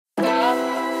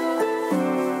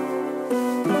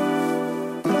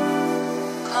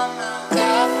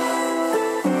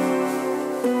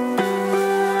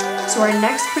So our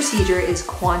next procedure is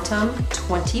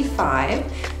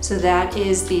QuantumRF. So that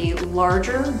is the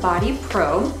larger body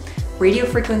probe,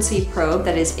 radiofrequency probe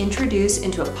that is introduced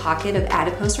into a pocket of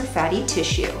adipose or fatty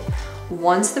tissue.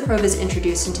 Once the probe is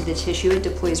introduced into the tissue, it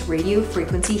deploys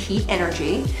radiofrequency heat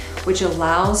energy, which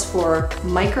allows for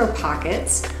micro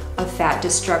pockets of fat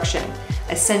destruction,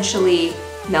 essentially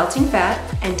melting fat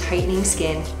and tightening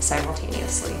skin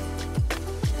simultaneously.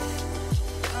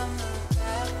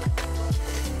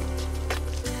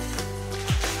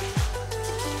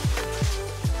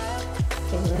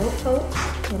 Okay, little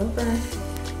poke, little burn.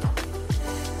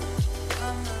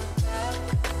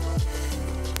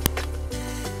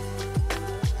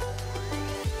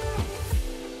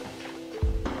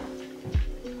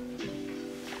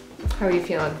 How are you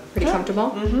feeling? Pretty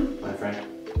comfortable? Mm-hmm. My friend.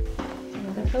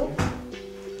 Another poke.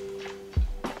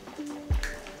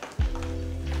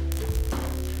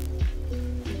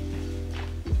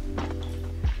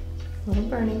 A little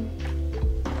burning.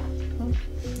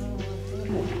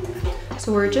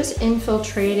 So we're just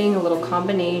infiltrating a little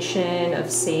combination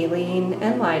of saline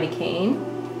and lidocaine.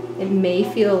 It may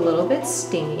feel a little bit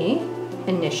stingy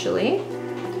initially.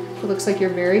 It looks like you're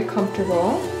very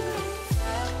comfortable.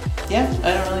 Yeah,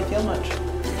 I don't really feel much.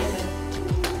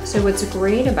 So what's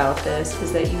great about this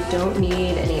is that you don't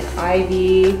need any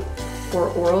IV or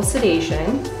oral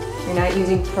sedation. You're not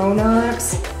using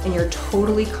Pronox, and you're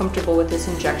totally comfortable with this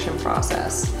injection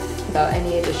process without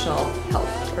any additional help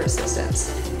or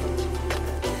assistance.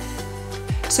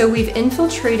 So we've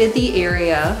infiltrated the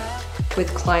area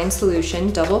with Klein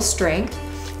solution, double strength.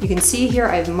 You can see here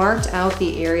I've marked out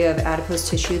the area of adipose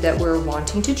tissue that we're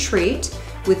wanting to treat,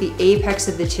 with the apex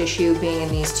of the tissue being in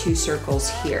these two circles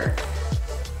here.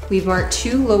 We've marked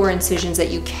two lower incisions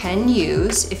that you can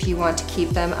use if you want to keep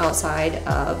them outside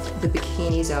of the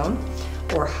bikini zone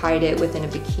or hide it within a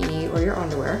bikini or your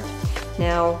underwear.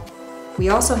 Now, we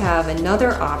also have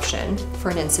another option for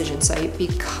an incision site.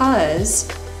 Because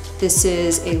this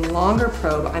is a longer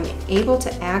probe, I'm able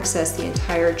to access the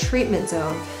entire treatment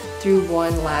zone through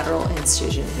one lateral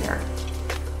incision here.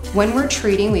 When we're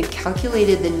treating, we've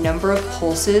calculated the number of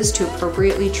pulses to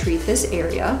appropriately treat this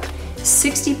area.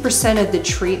 60% of the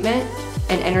treatment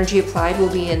and energy applied will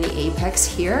be in the apex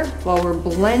here, while we're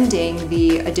blending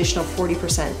the additional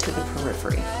 40% to the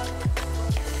periphery.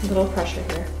 A little pressure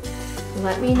here.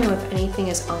 Let me know if anything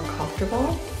is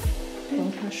uncomfortable. A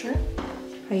little pressure.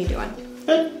 How you doing?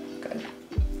 Good. Good.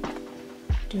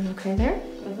 Doing okay there?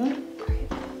 Mm-hmm. Great.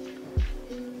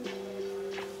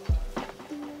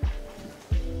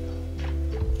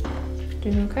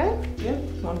 Doing okay? Yeah.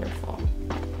 Wonderful.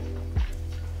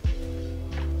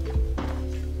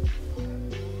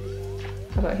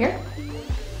 How about here?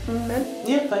 Good?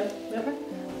 Yeah, fine. Yep.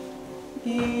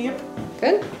 Yep.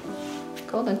 Good?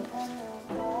 Golden.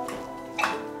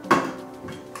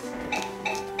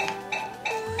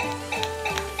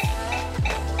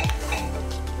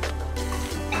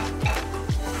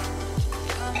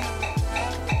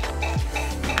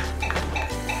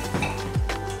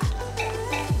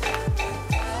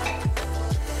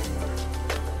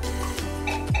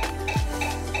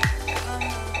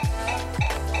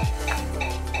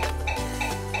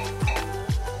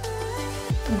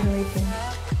 How are you feeling?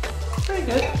 Pretty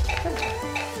good.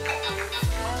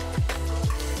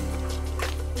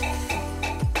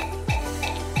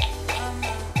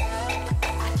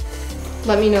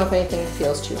 Let me know if anything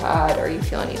feels too hot or you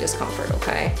feel any discomfort,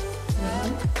 okay?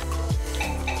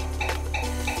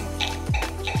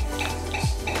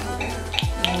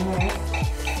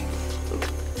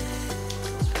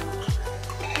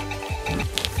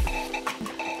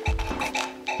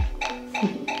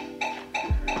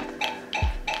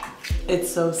 It's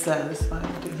so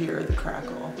satisfying to hear the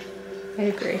crackle. I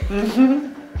agree.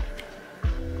 Mm-hmm.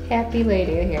 Happy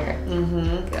lady here.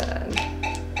 Mm-hmm. Good.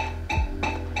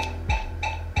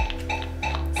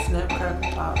 Snap,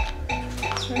 crackle, pop.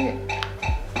 That's right.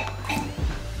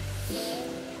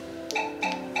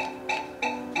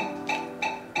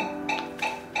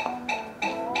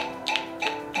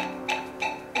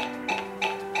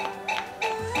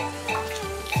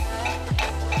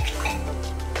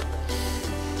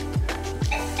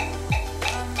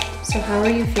 So how are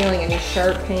you feeling? Any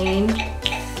sharp pain?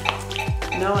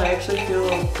 No, I actually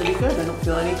feel pretty good. I don't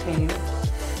feel any pain.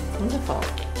 Wonderful.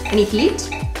 Any heat?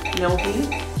 No heat.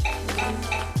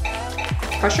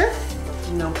 Pressure?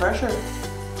 No pressure.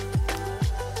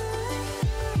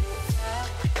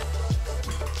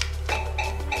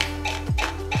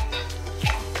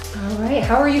 All right,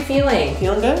 how are you feeling?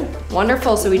 Feeling good.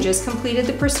 Wonderful, so we just completed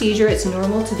the procedure. It's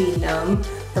normal to be numb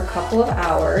for a couple of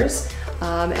hours,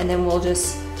 and then we'll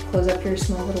just close up your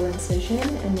small little incision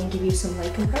and then give you some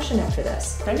light compression after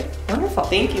this. Right. Wonderful.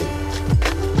 Thank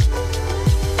you.